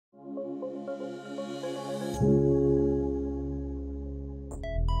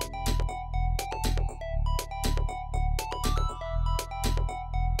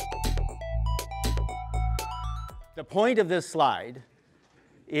The point of this slide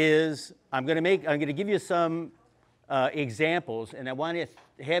is I'm going to give you some examples, and I want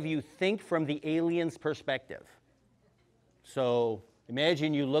to have you think from the alien's perspective. So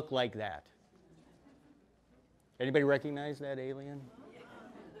imagine you look like that. Anybody recognize that alien?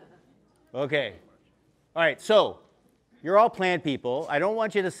 Okay. All right, so you're all plant people. I don't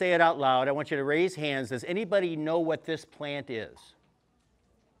want you to say it out loud. I want you to raise hands. Does anybody know what this plant is?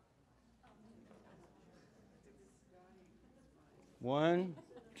 One,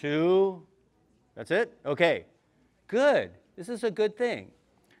 two, that's it? Okay, good. This is a good thing.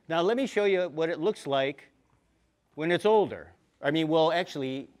 Now let me show you what it looks like when it's older. I mean, well,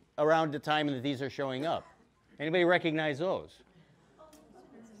 actually, around the time that these are showing up. Anybody recognize those?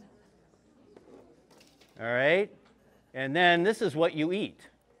 All right, and then this is what you eat.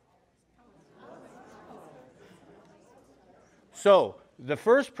 So the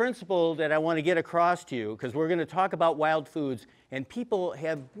first principle that I want to get across to you, because we're going to talk about wild foods, and people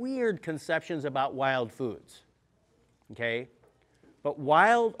have weird conceptions about wild foods, okay? But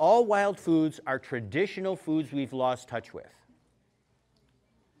all wild foods are traditional foods we've lost touch with.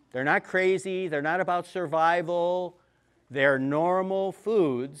 They're not crazy, they're not about survival, they're normal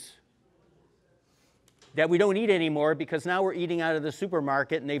foods that we don't eat anymore because now we're eating out of the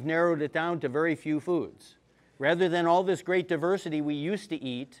supermarket and they've narrowed it down to very few foods. Rather than all this great diversity we used to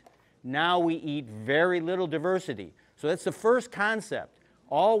eat, now we eat very little diversity. So that's the first concept.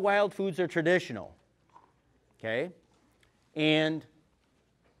 All wild foods are traditional, okay? And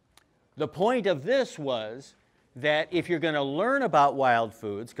the point of this was that if you're going to learn about wild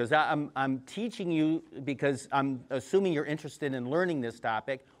foods, because I'm teaching you because I'm assuming you're interested in learning this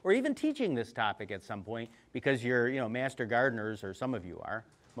topic, or even teaching this topic at some point, because you're master gardeners, or some of you are,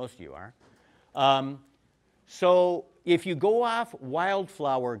 most of you are. So if you go off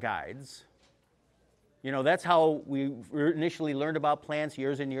wildflower guides, that's how we initially learned about plants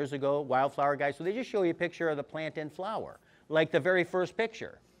years and years ago, wildflower guides. So they just show you a picture of the plant in flower, like the very first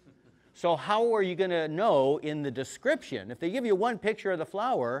picture. So how are you going to know in the description, if they give you one picture of the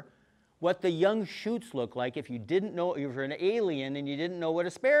flower, what the young shoots look like if you didn't know, if you're an alien and you didn't know what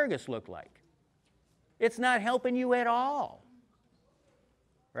asparagus looked like? It's not helping you at all,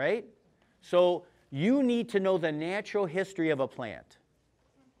 right? So you need to know the natural history of a plant.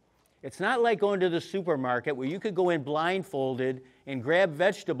 It's not like going to the supermarket where you could go in blindfolded and grab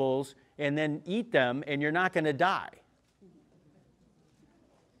vegetables and then eat them and you're not going to die.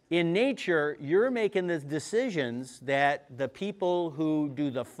 In nature, you're making the decisions that the people who do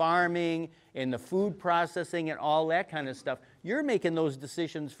the farming and the food processing and all that kind of stuff, you're making those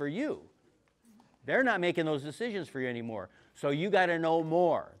decisions for you. They're not making those decisions for you anymore. So you got to know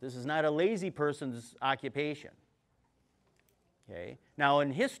more. This is not a lazy person's occupation. Okay? Now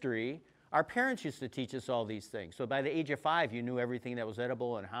in history, our parents used to teach us all these things. So by the age of 5, you knew everything that was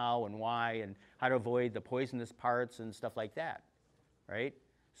edible and how and why and how to avoid the poisonous parts and stuff like that, right?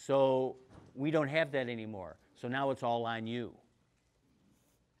 So we don't have that anymore. So now it's all on you.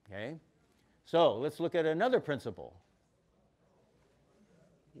 Okay? So let's look at another principle.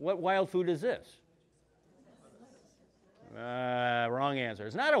 What wild food is this? Wrong answer.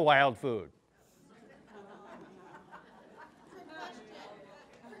 It's not a wild food.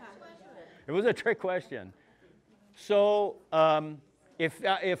 It was a trick question. So if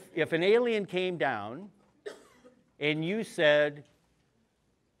an alien came down and you said,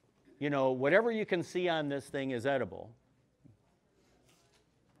 whatever you can see on this thing is edible,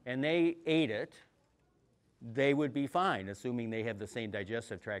 and they ate it, they would be fine, assuming they have the same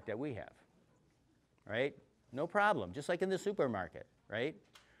digestive tract that we have, right? No problem, just like in the supermarket, right?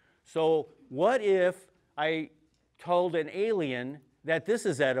 So what if I told an alien that this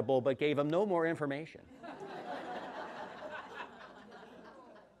is edible but gave them no more information?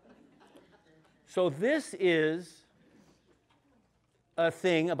 So this is a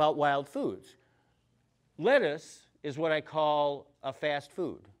thing about wild foods. Lettuce is what I call a fast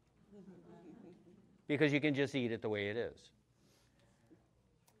food because you can just eat it the way it is.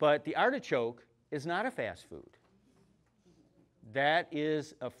 But the artichoke is not a fast food. That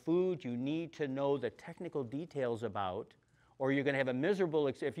is a food you need to know the technical details about, or you're going to have a miserable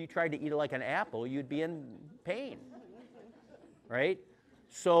if you tried to eat it like an apple, you'd be in pain, right?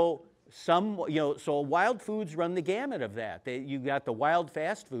 So so wild foods run the gamut of that. You got the wild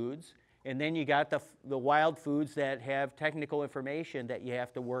fast foods, and then you got the wild foods that have technical information that you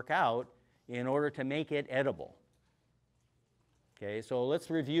have to work out in order to make it edible. Okay, so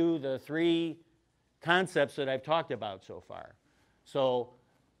let's review the three concepts that I've talked about so far. So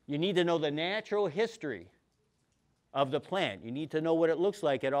you need to know the natural history of the plant. You need to know what it looks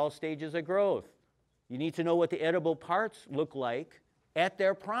like at all stages of growth. You need to know what the edible parts look like at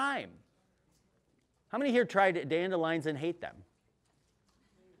their prime. How many here tried dandelions and hate them?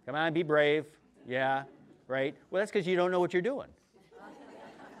 Come on, be brave. Yeah, right? Well, that's because you don't know what you're doing.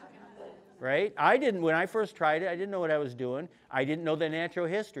 Right? I didn't, when I first tried it, I didn't know what I was doing. I didn't know the natural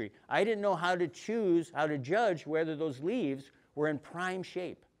history. I didn't know how to choose, how to judge whether those leaves were in prime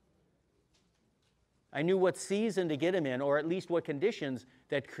shape. I knew what season to get them in, or at least what conditions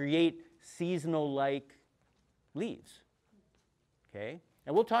that create seasonal-like leaves. Okay?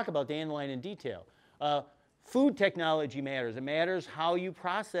 And we'll talk about dandelion in detail. Food technology matters. It matters how you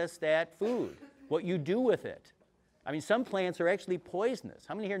process that food, what you do with it. I mean, some plants are actually poisonous.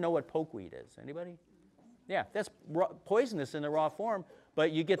 How many here know what pokeweed is? Anybody? Yeah, that's poisonous in the raw form,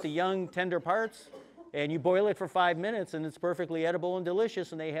 but you get the young, tender parts, and you boil it for 5 minutes, and it's perfectly edible and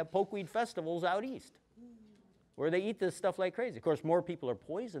delicious, and they have pokeweed festivals out east, where they eat this stuff like crazy. Of course, more people are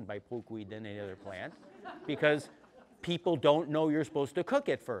poisoned by pokeweed than any other plant, because people don't know you're supposed to cook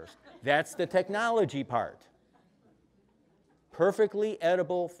it first. That's the technology part. Perfectly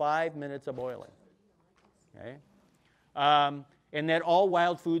edible, 5 minutes of boiling. Okay? And that all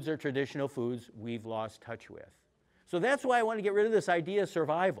wild foods are traditional foods we've lost touch with. So that's why I want to get rid of this idea of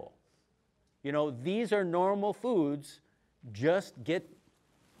survival. You know, these are normal foods, just get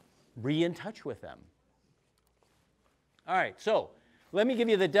in touch with them. All right, so let me give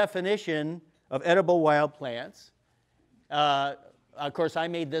you the definition of edible wild plants. Of course, I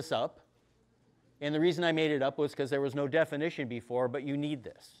made this up. And the reason I made it up was because there was no definition before, but you need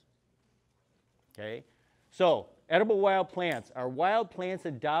this. Okay? So, edible wild plants are wild plants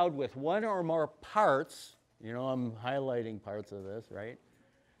endowed with one or more parts, you know, I'm highlighting parts of this, right,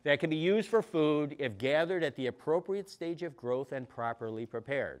 that can be used for food if gathered at the appropriate stage of growth and properly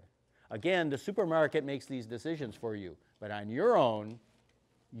prepared. Again, the supermarket makes these decisions for you, but on your own,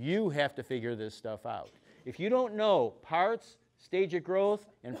 you have to figure this stuff out. If you don't know parts, stage of growth,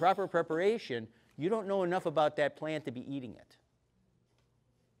 and proper preparation, you don't know enough about that plant to be eating it.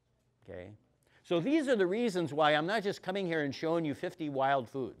 Okay? So these are the reasons why I'm not just coming here and showing you 50 wild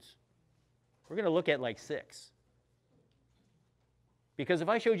foods. We're going to look at like 6. Because if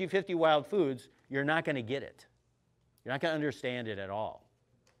I showed you 50 wild foods, you're not going to get it. You're not going to understand it at all.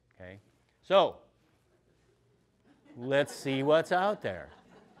 Okay? So, let's see what's out there.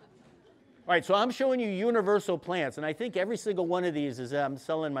 All right, so I'm showing you universal plants, and I think every single one of these is, I'm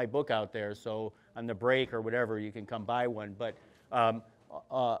selling my book out there, so on the break or whatever, you can come buy one. But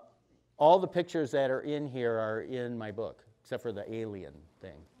all the pictures that are in here are in my book, except for the alien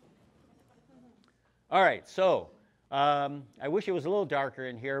thing. All right, so I wish it was a little darker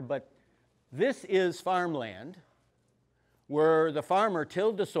in here, but this is farmland where the farmer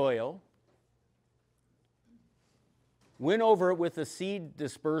tilled the soil, went over it with a seed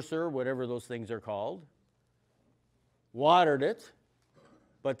disperser, whatever those things are called, watered it,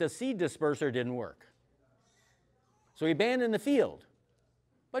 but the seed disperser didn't work. So he abandoned the field.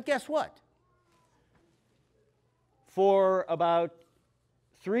 But guess what? For about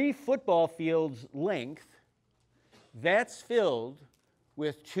 3 football fields length, that's filled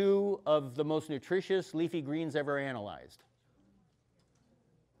with 2 of the most nutritious leafy greens ever analyzed.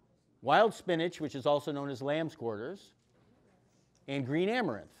 Wild spinach, which is also known as lamb's quarters, and green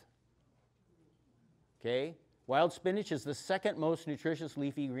amaranth. Okay? Wild spinach is the 2nd most nutritious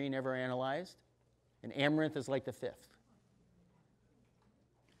leafy green ever analyzed, and amaranth is like the 5th.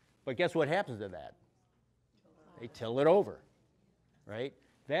 But guess what happens to that? They till it over, right?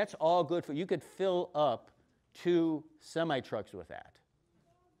 That's all good for, you could fill up 2 semi-trucks with that.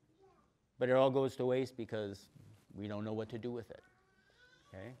 But it all goes to waste because we don't know what to do with it,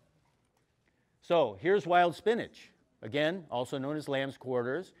 okay? So here's wild spinach. Again, also known as lamb's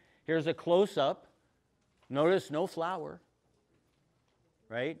quarters. Here's a close-up. Notice no flower,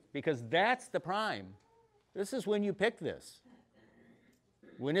 right? Because that's the prime. This is when you pick this.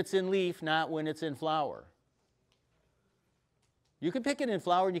 When it's in leaf, not when it's in flower. You can pick it in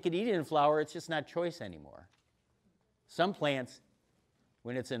flower and you can eat it in flower, it's just not choice anymore. Some plants,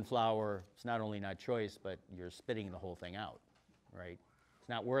 when it's in flower, it's not only not choice, but you're spitting the whole thing out, right? It's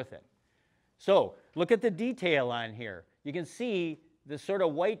not worth it. So, look at the detail on here. You can see the sort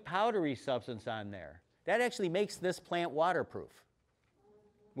of white powdery substance on there. That actually makes this plant waterproof,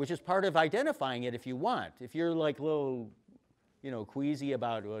 which is part of identifying it if you want. If you're like a little, you know, queasy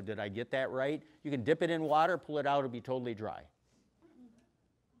about, well, did I get that right? You can dip it in water, pull it out, it'll be totally dry.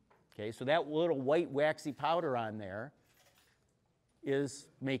 Okay, so that little white waxy powder on there is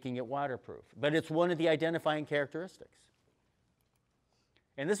making it waterproof. But it's one of the identifying characteristics.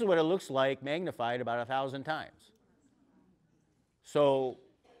 And this is what it looks like magnified about 1,000 times. So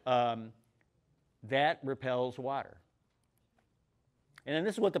that repels water. And then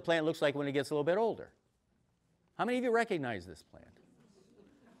this is what the plant looks like when it gets a little bit older. How many of you recognize this plant?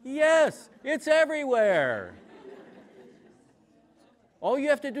 Yes, it's everywhere. All you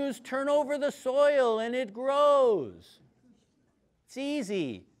have to do is turn over the soil and it grows. It's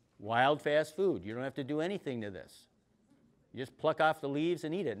easy. Wild fast food. You don't have to do anything to this. You just pluck off the leaves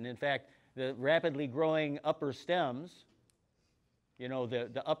and eat it. And in fact, the rapidly growing upper stems, you know,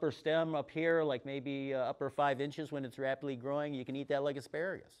 the upper stem up here, like maybe upper 5 inches when it's rapidly growing, you can eat that like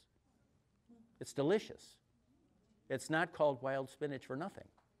asparagus. It's delicious. It's not called wild spinach for nothing.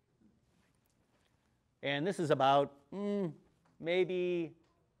 And this is about maybe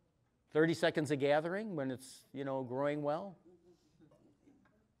 30 seconds of gathering when it's, you know, growing well.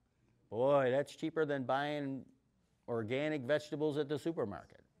 Boy, that's cheaper than buying organic vegetables at the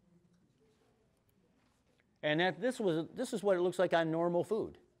supermarket. And this is what it looks like on normal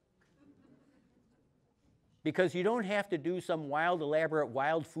food. Because you don't have to do some wild, elaborate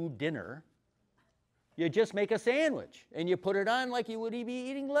wild food dinner. You just make a sandwich and you put it on like you would be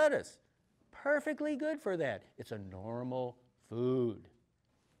eating lettuce. Perfectly good for that. It's a normal food,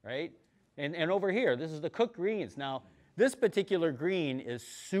 right? And over here, this is the cooked greens. Now, this particular green is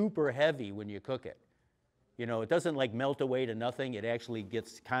super heavy when you cook it. You know, it doesn't like melt away to nothing. It actually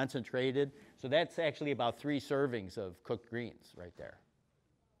gets concentrated. So that's actually about 3 servings of cooked greens right there.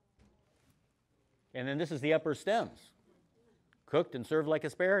 And then this is the upper stems, cooked and served like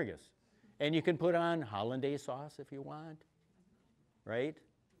asparagus. And you can put on hollandaise sauce if you want, right?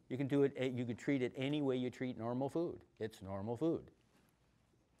 You can do it, you could treat it any way you treat normal food. It's normal food.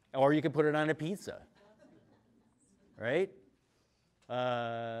 Or you can put it on a pizza, right?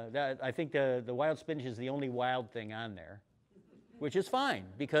 I think the wild spinach is the only wild thing on there, which is fine,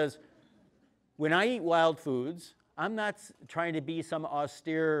 because when I eat wild foods, I'm not trying to be some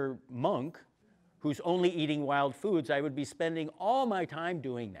austere monk who's only eating wild foods. I would be spending all my time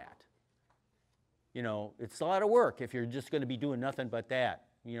doing that. You know, it's a lot of work if you're just going to be doing nothing but that,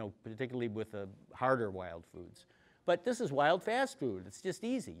 you know, particularly with the harder wild foods. But this is wild fast food. It's just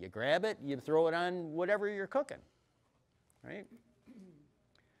easy. You grab it, you throw it on whatever you're cooking, right?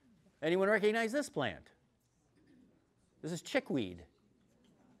 Anyone recognize this plant? This is chickweed.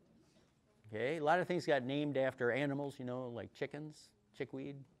 Okay, a lot of things got named after animals, you know, like chickens,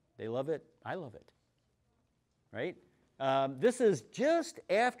 chickweed. They love it. I love it, right? This is just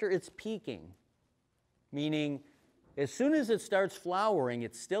after it's peaking, meaning as soon as it starts flowering,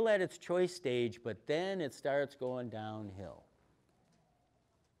 it's still at its choice stage, but then it starts going downhill.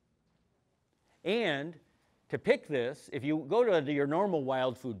 And to pick this, if you go to your normal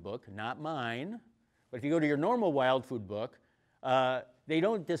wild food book, not mine, but if you go to your normal wild food book, they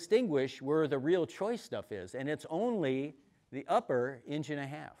don't distinguish where the real choice stuff is, and it's only the upper 1.5 inches.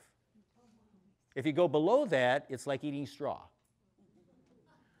 If you go below that, it's like eating straw.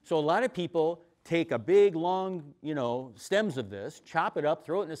 So a lot of people take a big, long, you know, stems of this, chop it up,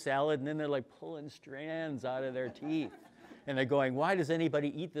 throw it in a salad, and then they're like pulling strands out of their teeth. And they're going, why does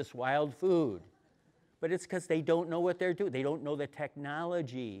anybody eat this wild food? But it's because they don't know what they're doing. They don't know the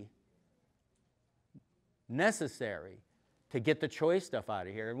technology necessary to get the choice stuff out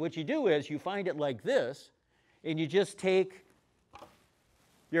of here. And what you do is you find it like this, and you just take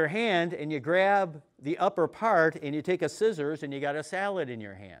your hand and you grab the upper part, and you take a scissors, and you got a salad in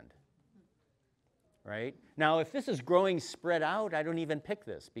your hand. Right? Now, if this is growing spread out, I don't even pick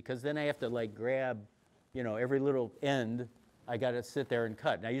this, because then I have to like grab, you know, every little end. I got to sit there and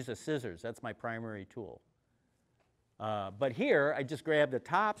cut. And I use the scissors. That's my primary tool. But here, I just grab the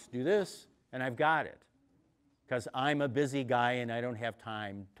tops, do this, and I've got it. Because I'm a busy guy and I don't have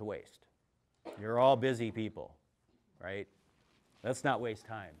time to waste. You're all busy people, right? Let's not waste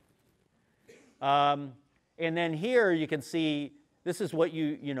time. And then here you can see, this is what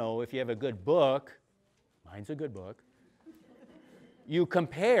you know, if you have a good book, mine's a good book, you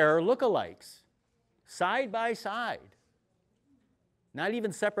compare lookalikes side by side. Not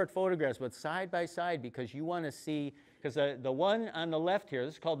even separate photographs, but side by side, because you want to see, because the one on the left here,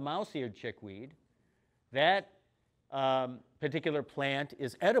 this is called mouse-eared chickweed. That particular plant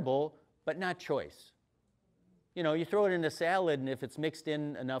is edible, but not choice. You know, you throw it in a salad, and if it's mixed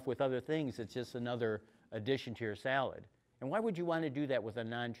in enough with other things, it's just another addition to your salad. And why would you want to do that with a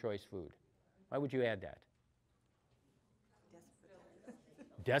non-choice food? Why would you add that?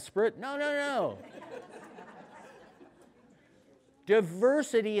 Desperate? No, no, no.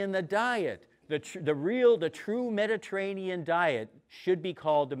 Diversity in the diet. The true Mediterranean diet should be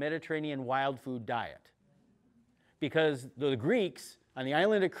called the Mediterranean wild food diet. Because the Greeks on the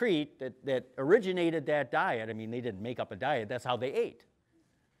island of Crete that originated that diet, I mean, they didn't make up a diet, that's how they ate.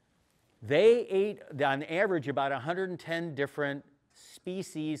 They ate, on average, about 110 different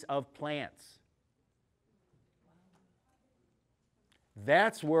species of plants.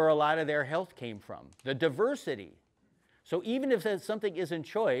 That's where a lot of their health came from, the diversity. So even if something isn't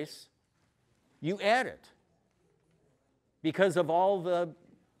choice, you add it because of all the,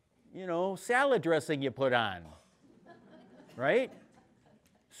 salad dressing you put on, right?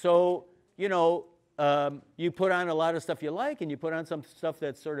 So, you put on a lot of stuff you like, and you put on some stuff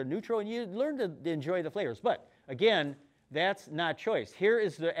that's sort of neutral, and you learn to enjoy the flavors. But again, that's not choice. Here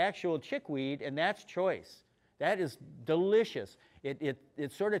is the actual chickweed, and that's choice. That is delicious.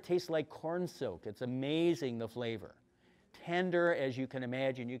 It sort of tastes like corn silk. It's amazing, the flavor. Tender, as you can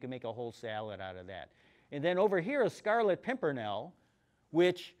imagine. You can make a whole salad out of that. And then over here is scarlet pimpernel,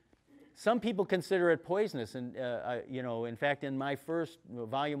 which some people consider it poisonous. And, in fact, in my first,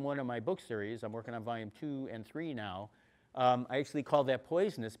 volume 1 of my book series, I'm working on volume 2 and 3 now, I actually called that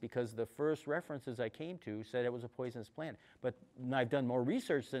poisonous because the first references I came to said it was a poisonous plant. But I've done more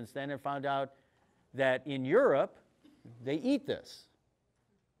research since then and found out that in Europe, they eat this.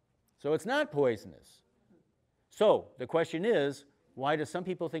 So it's not poisonous. So the question is, why do some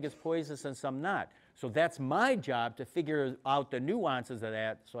people think it's poisonous and some not? So that's my job to figure out the nuances of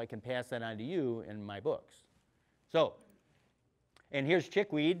that so I can pass that on to you in my books. So, and here's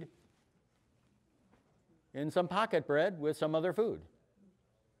chickweed in some pocket bread with some other food.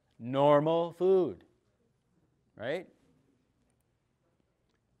 Normal food, right?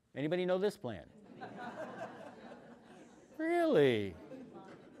 Anybody know this plant? Really?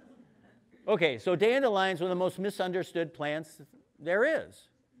 Okay, so dandelions are the most misunderstood plants there is.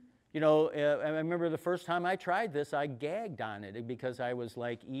 I remember the first time I tried this, I gagged on it because I was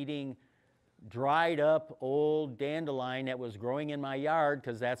like eating dried up old dandelion that was growing in my yard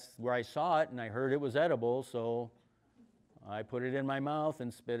because that's where I saw it and I heard it was edible, so I put it in my mouth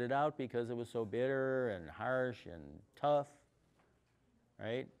and spit it out because it was so bitter and harsh and tough,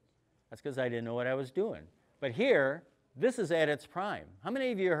 right? That's because I didn't know what I was doing. But here, this is at its prime. How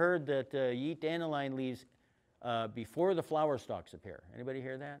many of you heard that you eat dandelion leaves before the flower stalks appear? Anybody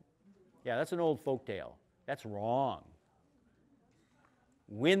hear that? Yeah, that's an old folk tale. That's wrong.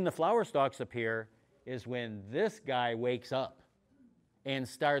 When the flower stalks appear is when this guy wakes up and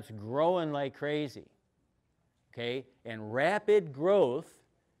starts growing like crazy. Okay? And rapid growth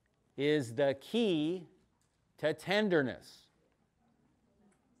is the key to tenderness.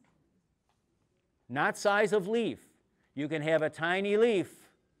 Not size of leaf. You can have a tiny leaf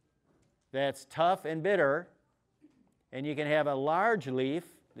that's tough and bitter, and you can have a large leaf.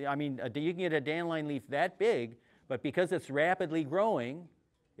 I mean, you can get a dandelion leaf that big, but because it's rapidly growing,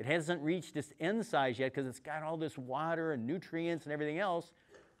 it hasn't reached its end size yet because it's got all this water and nutrients and everything else,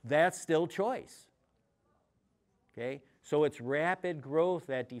 that's still choice. Okay? So it's rapid growth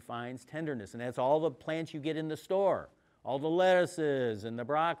that defines tenderness, and that's all the plants you get in the store, all the lettuces and the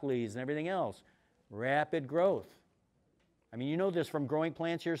broccolis and everything else. Rapid growth. I mean, you know this from growing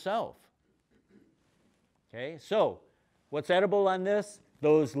plants yourself. Okay, so what's edible on this?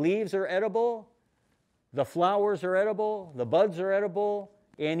 Those leaves are edible, the flowers are edible, the buds are edible,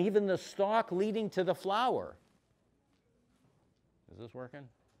 and even the stalk leading to the flower. Is this working?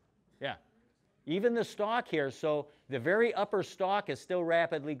 Yeah. Even the stalk here, so the very upper stalk is still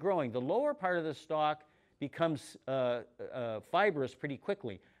rapidly growing. The lower part of the stalk becomes fibrous pretty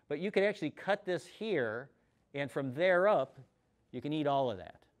quickly. But you could actually cut this here, and from there up, you can eat all of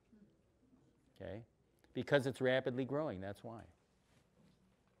that. Okay? Because it's rapidly growing, that's why.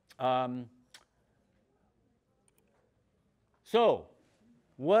 So,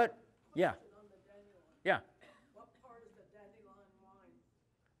 what, yeah. Yeah. What part is the dandelion wine?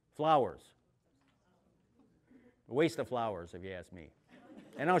 Flowers. A waste of flowers, if you ask me.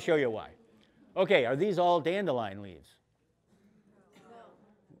 And I'll show you why. Okay, are these all dandelion leaves?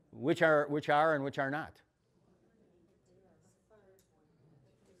 Which are and which are not?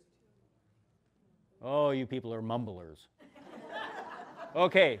 Oh, you people are mumblers.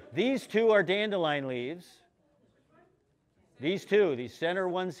 Okay, these two are dandelion leaves. These two, these center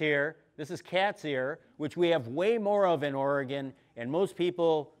ones here, this is cat's ear, which we have way more of in Oregon, and most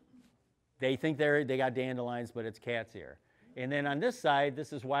people, they think they got dandelions, but it's cat's ear. And then on this side,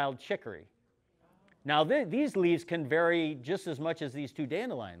 this is wild chicory. Now, these leaves can vary just as much as these two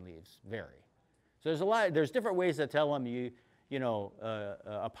dandelion leaves vary. So there's different ways to tell them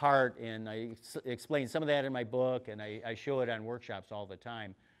apart, and I explain some of that in my book, and I show it on workshops all the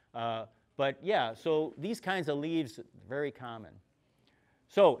time. But yeah, so these kinds of leaves, very common.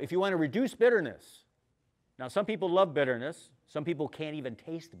 So if you want to reduce bitterness, now some people love bitterness. Some people can't even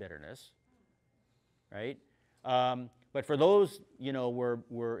taste bitterness, right? But for those,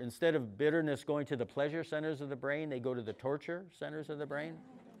 where instead of bitterness going to the pleasure centers of the brain, they go to the torture centers of the brain.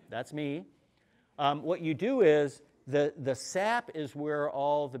 That's me. What you do is the sap is where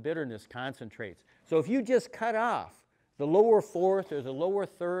all the bitterness concentrates. So if you just cut off the lower fourth or the lower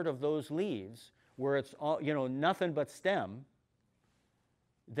third of those leaves, where it's all, nothing but stem,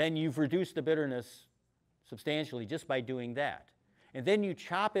 then you've reduced the bitterness substantially just by doing that. And then you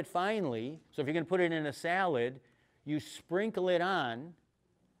chop it finely. So if you're going to put it in a salad, you sprinkle it on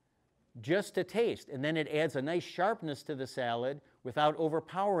just to taste. And then it adds a nice sharpness to the salad without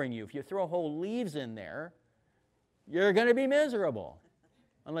overpowering you. If you throw whole leaves in there, you're going to be miserable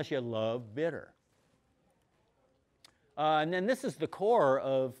unless you love bitter. And then this is the core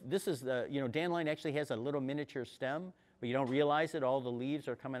of, dandelion actually has a little miniature stem, but you don't realize it. All the leaves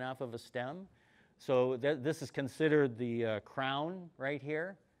are coming off of a stem. So this is considered the crown right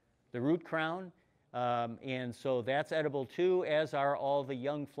here, the root crown. And so that's edible too, as are all the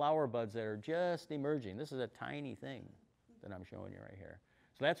young flower buds that are just emerging. This is a tiny thing that I'm showing you right here.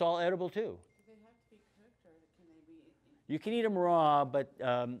 So that's all edible too. Do they have to be cooked, or can they be eaten? You can eat them raw, but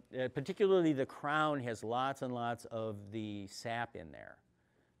particularly the crown has lots and lots of the sap in there.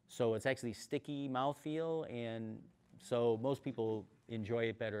 So it's actually sticky mouthfeel, and so most people enjoy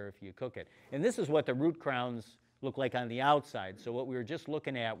it better if you cook it. And this is what the root crowns look like on the outside. So what we were just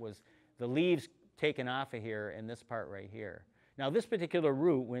looking at was the leaves taken off of here and this part right here. Now this particular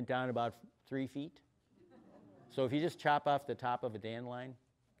root went down about 3 feet. So if you just chop off the top of a dandelion,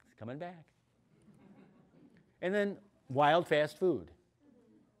 it's coming back. And then wild fast food.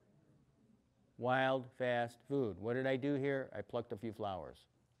 Wild fast food. What did I do here? I plucked a few flowers.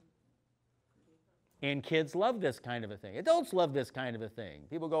 And kids love this kind of a thing. Adults love this kind of a thing.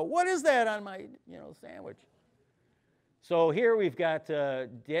 People go, what is that on my sandwich? So here we've got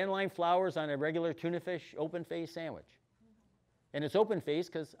dandelion flowers on a regular tuna fish open face sandwich. And it's open face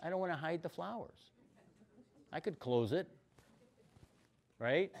because I don't want to hide the flowers. I could close it,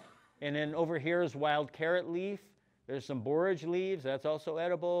 right? And then over here is wild carrot leaf. There's some borage leaves. That's also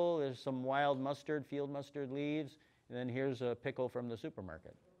edible. There's some wild mustard, field mustard leaves. And then here's a pickle from the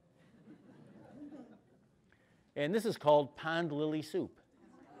supermarket. And this is called pond lily soup.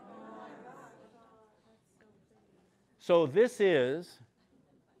 So this is,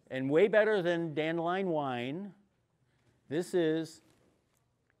 and way better than dandelion wine, this is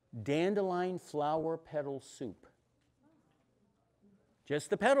dandelion flower petal soup. Just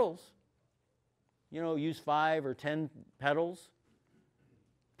the petals. Use 5 or 10 petals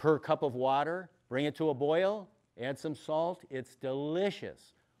per cup of water. Bring it to a boil. Add some salt. It's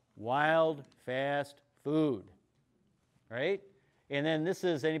delicious. Wild, fast food. Right? And then this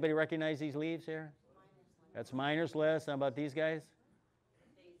is, anybody recognize these leaves here? That's miner's list. How about these guys?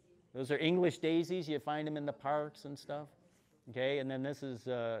 Those are English daisies. You find them in the parks and stuff. Okay, and then this is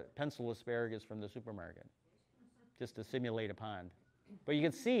pencil asparagus from the supermarket, just to simulate a pond. But you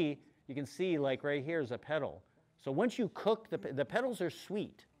can see like right here is a petal. So once you cook, the petals are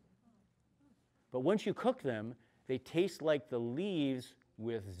sweet. But once you cook them, they taste like the leaves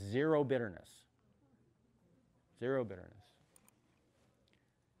with zero bitterness. Zero bitterness.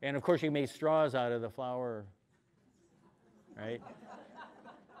 And of course you make straws out of the flower, right?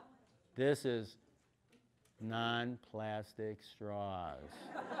 This is non-plastic straws.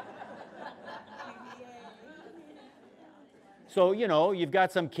 So, you've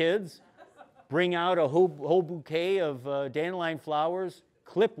got some kids, bring out a whole bouquet of dandelion flowers,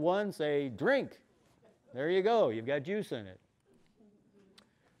 clip one, say, drink. There you go, you've got juice in it.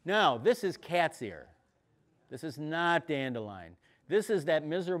 Now, this is cat's ear. This is not dandelion. This is that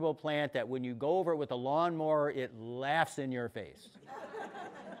miserable plant that when you go over it with a lawnmower, it laughs in your face.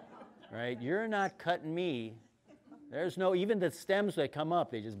 Right? You're not cutting me. There's no, even the stems that come up,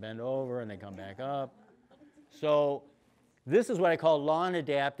 they just bend over and they come back up. So this is what I call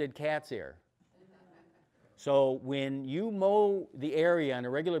lawn-adapted cat's ear. So when you mow the area on a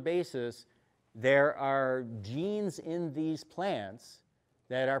regular basis, there are genes in these plants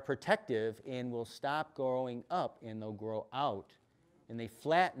that are protective and will stop growing up and they'll grow out. And they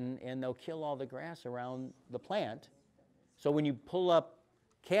flatten and they'll kill all the grass around the plant. So when you pull up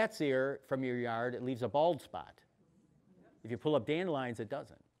cat's ear from your yard, it leaves a bald spot. If you pull up dandelions, it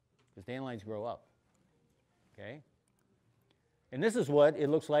doesn't, because dandelions grow up. Okay? And this is what it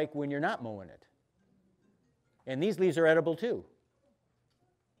looks like when you're not mowing it. And these leaves are edible too,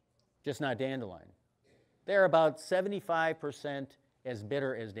 just not dandelion. They're about 75% as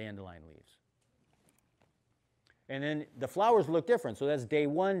bitter as dandelion leaves. And then the flowers look different. So that's day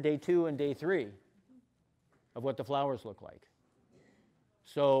 1, day 2, and day 3 of what the flowers look like.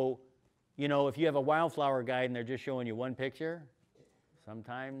 So, you know, if you have a wildflower guide and they're just showing you one picture,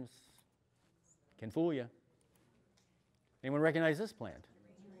 sometimes it can fool you. Anyone recognize this plant?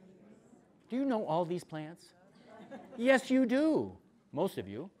 Do you know all these plants? Yes, you do. Most of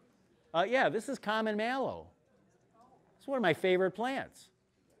you. Yeah, this is common mallow. It's one of my favorite plants.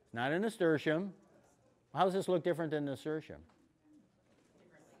 It's not an nasturtium. How does this look different than nasturtium?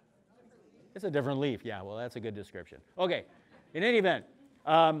 It's a different leaf. Yeah, well, that's a good description. Okay, in any event,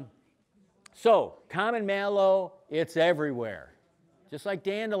 so common mallow, it's everywhere. Just like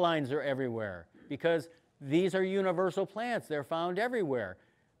dandelions are everywhere, because these are universal plants. They're found everywhere,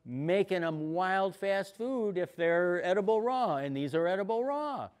 making them wild fast food if they're edible raw, and these are edible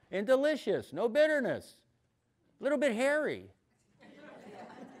raw and delicious, no bitterness, a little bit hairy.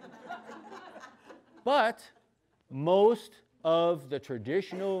 But most of the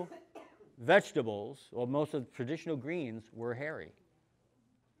traditional vegetables, or most of the traditional greens, were hairy.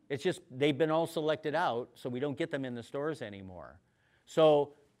 It's just they've been all selected out, so we don't get them in the stores anymore.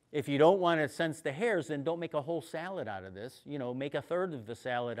 So if you don't want to sense the hairs, then don't make a whole salad out of this. You know, make a third of the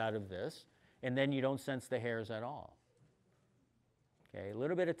salad out of this, and then you don't sense the hairs at all. Okay, a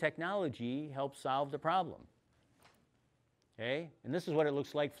little bit of technology helps solve the problem. Okay, and this is what it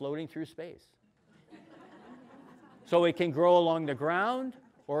looks like floating through space. So it can grow along the ground,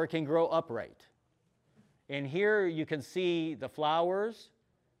 or it can grow upright. And here you can see the flowers,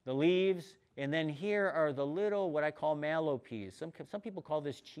 the leaves, and then here are the little, what I call mallow peas. Some people call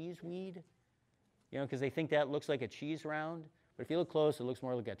this cheeseweed, you know, because they think that looks like a cheese round. But if you look close, it looks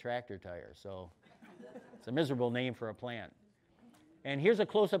more like a tractor tire. So it's a miserable name for a plant. And here's a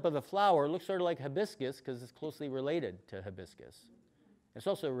close-up of the flower. It looks sort of like hibiscus because it's closely related to hibiscus. It's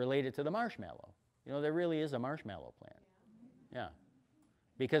also related to the marshmallow. You know, there really is a marshmallow plant. Yeah.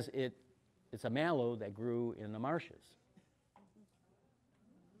 Because it's a mallow that grew in the marshes.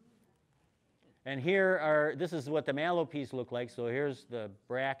 And this is what the mallow peas look like. So here's the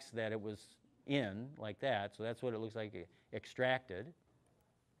bracts that it was in, like that. So that's what it looks like extracted.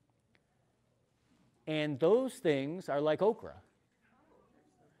 And those things are like okra.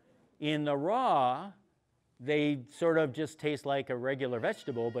 In the raw, they sort of just taste like a regular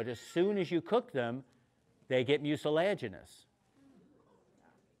vegetable, but as soon as you cook them, they get mucilaginous.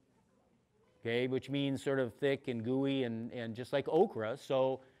 Okay, which means sort of thick and gooey and just like okra.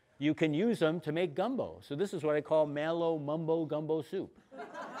 So you can use them to make gumbo. So this is what I call mallow mumbo gumbo soup.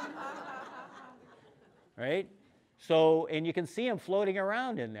 Right? So, and you can see them floating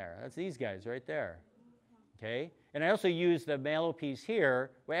around in there. That's these guys right there. Okay? And I also use the mallow peas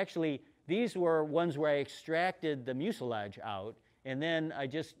here. Well, actually, these were ones where I extracted the mucilage out, and then I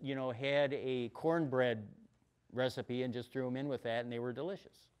just, you know, had a cornbread recipe and just threw them in with that, and they were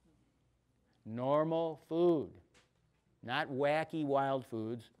delicious. Normal food. Not wacky wild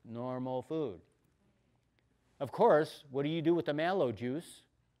foods, normal food. Of course, what do you do with the mallow juice?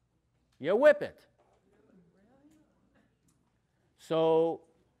 You whip it. So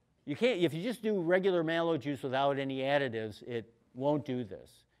you can't, if you just do regular mallow juice without any additives, it won't do this.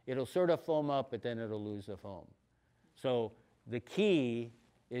 It'll sort of foam up, but then it'll lose the foam. So the key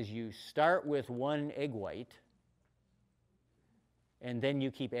is you start with one egg white, and then you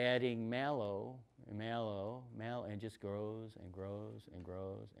keep adding mallow, and it just grows and grows and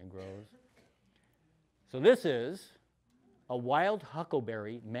grows and grows. So this is a wild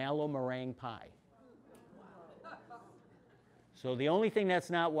huckleberry mallow meringue pie. So the only thing that's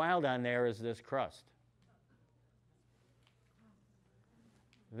not wild on there is this crust.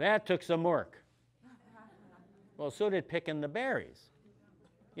 That took some work. Well, so did picking the berries.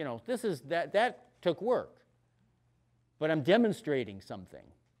 You know, that took work. But I'm demonstrating something.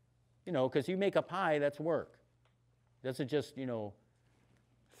 You know, because you make a pie, that's work. It doesn't just, you know,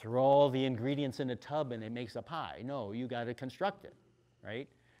 throw all the ingredients in a tub and it makes a pie. No, you got to construct it, right?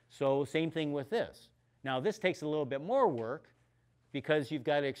 So same thing with this. Now, this takes a little bit more work because you've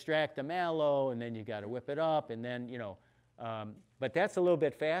got to extract the mallow and then you've got to whip it up and then, you know, but that's a little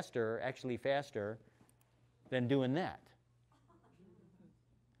bit faster, actually faster than doing that.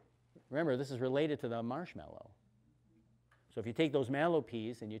 Remember, this is related to the marshmallow. So if you take those mallow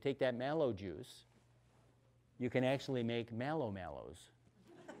peas and you take that mallow juice, you can actually make mallows.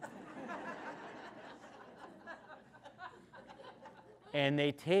 And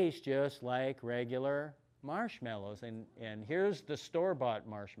they taste just like regular marshmallows. And here's the store-bought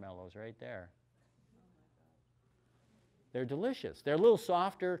marshmallows right there. They're delicious. They're a little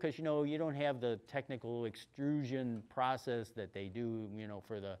softer because, you know, you don't have the technical extrusion process that they do, you know,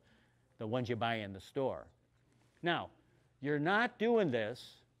 for the ones you buy in the store. Now, you're not doing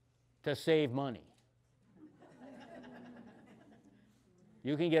this to save money.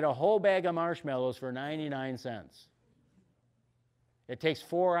 You can get a whole bag of marshmallows for 99 cents. It takes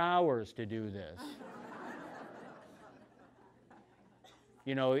 4 hours to do this.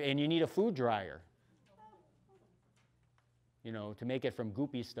 You know, and you need a food dryer, you know, to make it from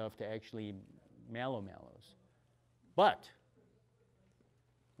goopy stuff to actually mallows. But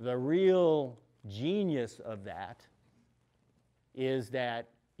the real genius of that is that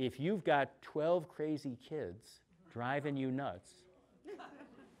if you've got 12 crazy kids driving you nuts,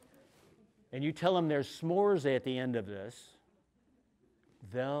 and you tell them there's s'mores at the end of this,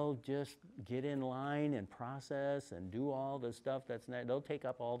 they'll just get in line and process and do all the stuff that's not, they'll take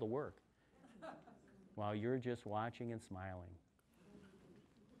up all the work while you're just watching and smiling.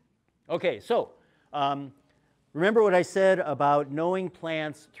 Okay, so remember what I said about knowing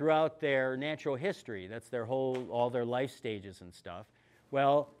plants throughout their natural history. That's their all their life stages and stuff.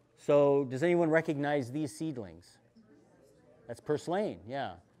 Well, so does anyone recognize these seedlings? That's purslane,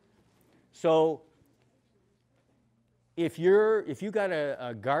 yeah. So if you got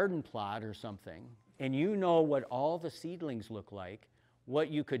a garden plot or something, and you know what all the seedlings look like, what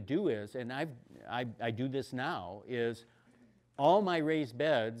you could do is, and I do this now, is all my raised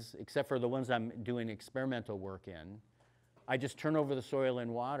beds, except for the ones I'm doing experimental work in, I just turn over the soil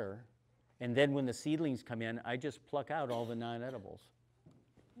and water, and then when the seedlings come in, I just pluck out all the non-edibles.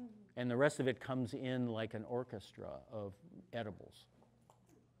 And the rest of it comes in like an orchestra of edibles.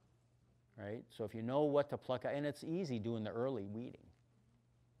 Right? So if you know what to pluck out, and it's easy doing the early weeding.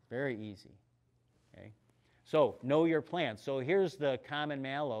 Very easy. Okay? So know your plants. So here's the common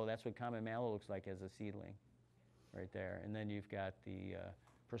mallow. That's what common mallow looks like as a seedling right there. And then you've got the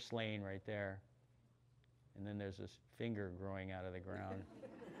purslane right there. And then there's this finger growing out of the ground.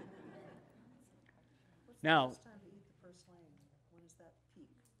 Now, What's the best time to eat the purslane? When does that peak?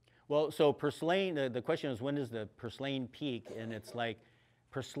 well, so purslane, the question is when does the purslane peak? And it's like,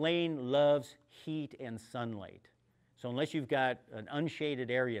 purslane loves heat and sunlight. So unless you've got an unshaded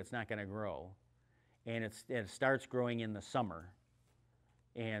area, it's not going to grow. And it starts growing in the summer.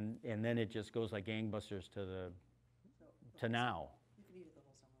 And then it just goes like gangbusters to now. You can eat it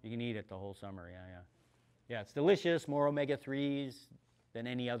the whole summer. You can eat it the whole summer, yeah. Yeah, it's delicious, more omega-3s than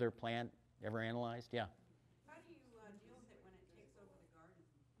any other plant ever analyzed, yeah. How do you deal with it when it takes over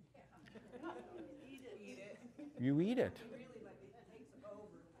the garden? Eat it. You eat it. Really, like it takes over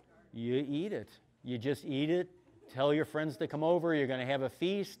the garden. You eat it. You just eat it. Tell your friends to come over. You're going to have a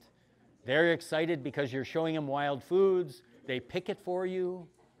feast. They're excited because you're showing them wild foods. They pick it for you.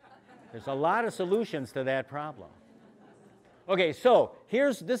 There's a lot of solutions to that problem. Okay, so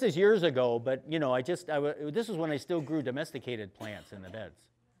this is years ago, but you know, this is when I still grew domesticated plants in the beds,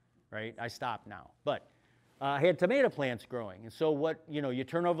 right? I stopped now, but I had tomato plants growing. And so you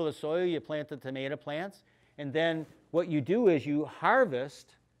turn over the soil, you plant the tomato plants, and then what you do is you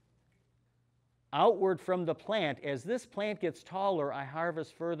harvest outward from the plant. As this plant gets taller, I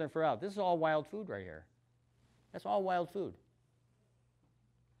harvest further and further out. This is all wild food right here. That's all wild food.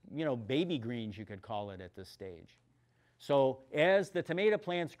 You know, baby greens, you could call it at this stage. So as the tomato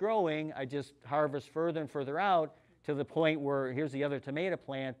plant's growing, I just harvest further and further out to the point where here's the other tomato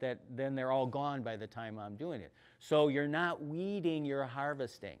plant that then they're all gone by the time I'm doing it. So you're not weeding, you're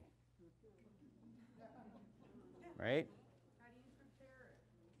harvesting. Right? How do you prepare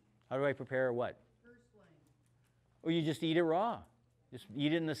it? How do I prepare what? Purslane. Or you just eat it raw. Just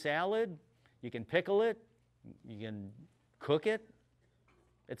eat it in the salad. You can pickle it. You can cook it.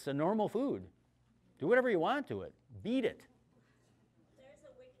 It's a normal food. Do whatever you want to it. Beat it. There's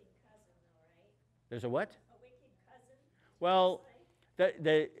a wicked cousin, though, right? There's a what? A wicked cousin? Well,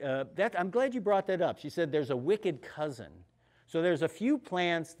 I'm glad you brought that up. She said there's a wicked cousin. So there's a few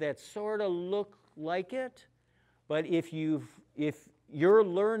plants that sort of look like it, but if you're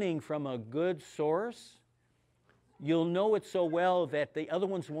learning from a good source, you'll know it so well that the other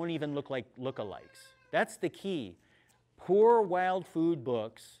ones won't even look like lookalikes. That's the key. Poor wild food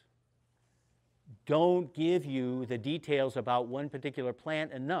books don't give you the details about one particular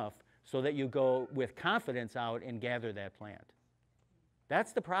plant enough so that you go with confidence out and gather that plant.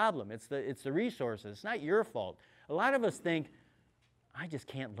 That's the problem. It's the resources. It's not your fault. A lot of us think, I just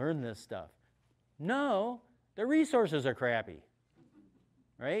can't learn this stuff. No, the resources are crappy,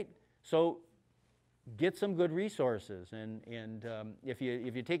 right? So get some good resources, and if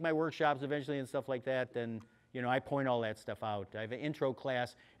you take my workshops eventually and stuff like that, then you know, I point all that stuff out. I have an intro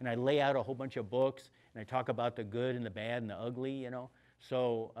class, and I lay out a whole bunch of books, and I talk about the good and the bad and the ugly, you know.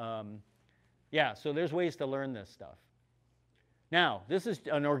 So, yeah, so there's ways to learn this stuff. Now, this is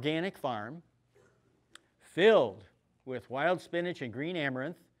an organic farm. filled with wild spinach and green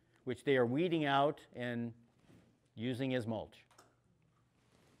amaranth, which they are weeding out and using as mulch.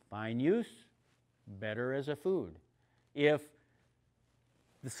 Fine use, better as a food. If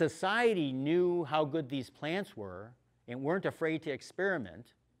the society knew how good these plants were and weren't afraid to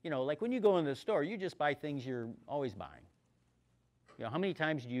experiment, like when you go in the store, you just buy things you're always buying. How many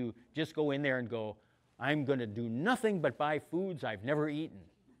times do you just go in there and go, I'm going to do nothing but buy foods I've never eaten?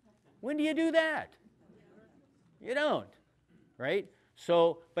 When do you do that? You don't, right?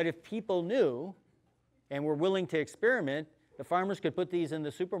 So, but if people knew and were willing to experiment, the farmers could put these in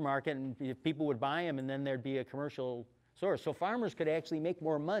the supermarket and people would buy them, and then there'd be a commercial source. So farmers could actually make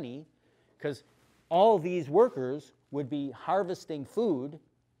more money because all these workers would be harvesting food,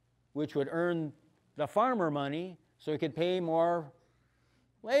 which would earn the farmer money so he could pay more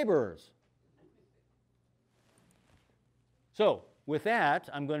laborers. So with that,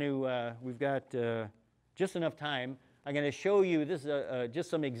 I'm going to, we've got just enough time. I'm going to show you, this is just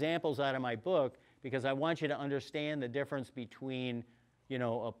some examples out of my book, because I want you to understand the difference between,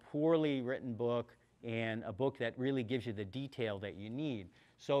 a poorly written book and a book that really gives you the detail that you need.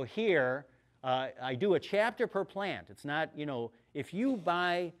 So here, I do a chapter per plant. It's not, if you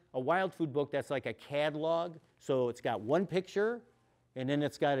buy a wild food book that's like a catalog, so it's got one picture, and then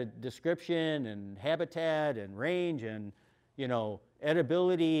it's got a description and habitat and range and,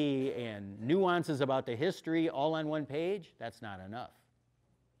 edibility and nuances about the history all on one page, that's not enough.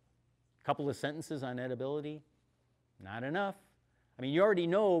 A couple of sentences on edibility, not enough. I mean, you already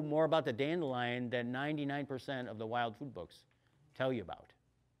know more about the dandelion than 99% of the wild food books tell you about.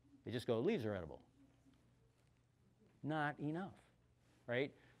 They just go, leaves are edible. Not enough,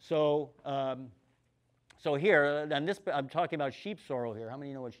 right? So, so here, on this, I'm talking about sheep sorrel here. How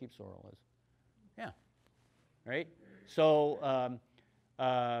many know what sheep sorrel is? Yeah, right? So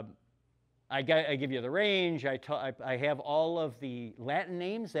I give you the range. I have all of the Latin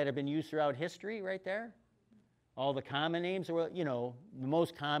names that have been used throughout history right there. All the common names, the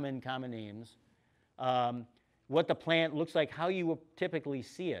most common names. What the plant looks like, how you will typically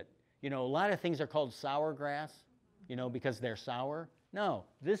see it. A lot of things are called sour grass, because they're sour. No,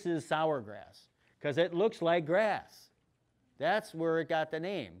 this is sour grass because it looks like grass. That's where it got the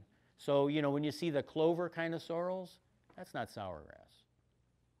name. So, when you see the clover kind of sorrels, that's not sour grass.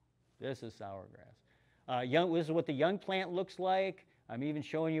 This is sour grass. This is what the young plant looks like. I'm even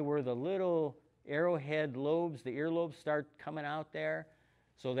showing you where the little arrowhead lobes, the earlobes start coming out there.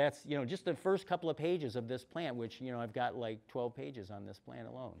 So that's, just the first couple of pages of this plant, which, I've got like 12 pages on this plant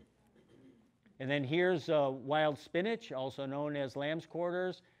alone. And then here's wild spinach, also known as lamb's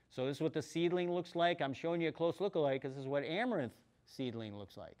quarters. So this is what the seedling looks like. I'm showing you a close look-alike because this is what amaranth seedling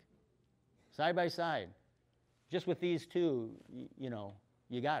looks like. Side by side. Just with these two,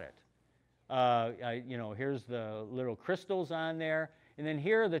 you got it. Here's the little crystals on there. And then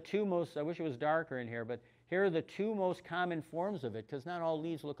here are the two most, I wish it was darker in here, but here are the two most common forms of it because not all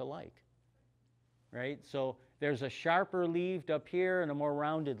leaves look alike, right? So there's a sharper leaf up here and a more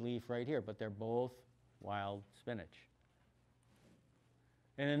rounded leaf right here, but they're both wild spinach.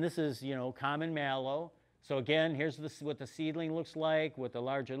 And then this is, common mallow. So again, here's what the seedling looks like, what the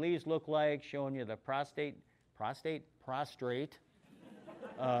larger leaves look like, showing you the prostrate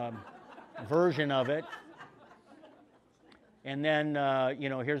version of it. And then,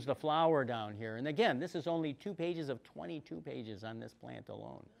 here's the flower down here. And again, this is only 2 pages of 22 pages on this plant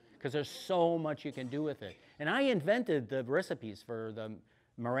alone because there's so much you can do with it. And I invented the recipes for the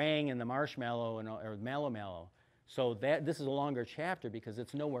meringue and the marshmallow or mallow. So this is a longer chapter because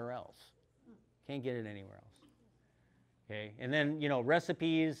it's nowhere else. Can't get it anywhere else. Okay, and then,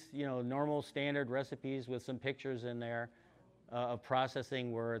 recipes, normal standard recipes with some pictures in there of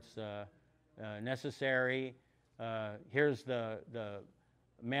processing where it's necessary. Here's the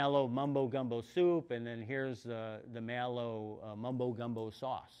mallow mumbo gumbo soup, and then here's the mallow mumbo gumbo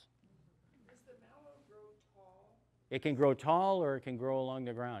sauce. Does the mallow grow tall? It can grow tall or it can grow along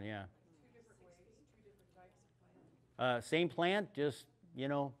the ground, yeah. 2 different ways, 2 different types of plants. Same plant, just,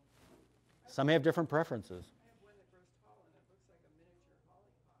 some have different preferences. I have one that grows tall and it looks like a miniature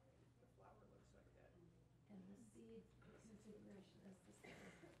hollyhock. The flower looks like that. And the seed configuration is the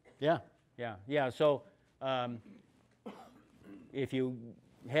same. Yeah. So if you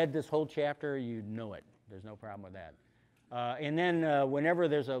had this whole chapter, you'd know it. There's no problem with that. And then whenever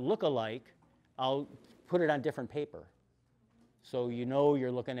there's a look-alike, I'll put it on different paper. So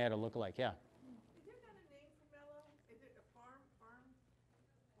you're looking at a look-alike, yeah. Is there not a name for mallow? Is it a farm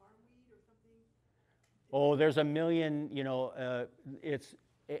weed or something? Oh, there's a million, it's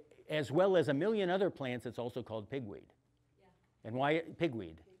as well as a million other plants, it's also called pigweed. Yeah. And why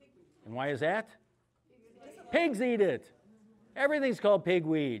pigweed? And why is that? Pigs eat it. Everything's called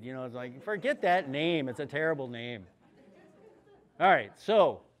pigweed. You know, it's like, forget that name. It's a terrible name. All right,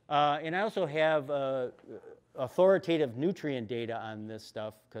 so, and I also have authoritative nutrient data on this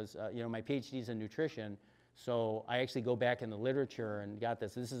stuff because, you know, my PhD's in nutrition, so I actually go back in the literature and got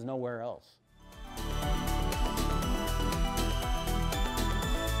this. This is nowhere else.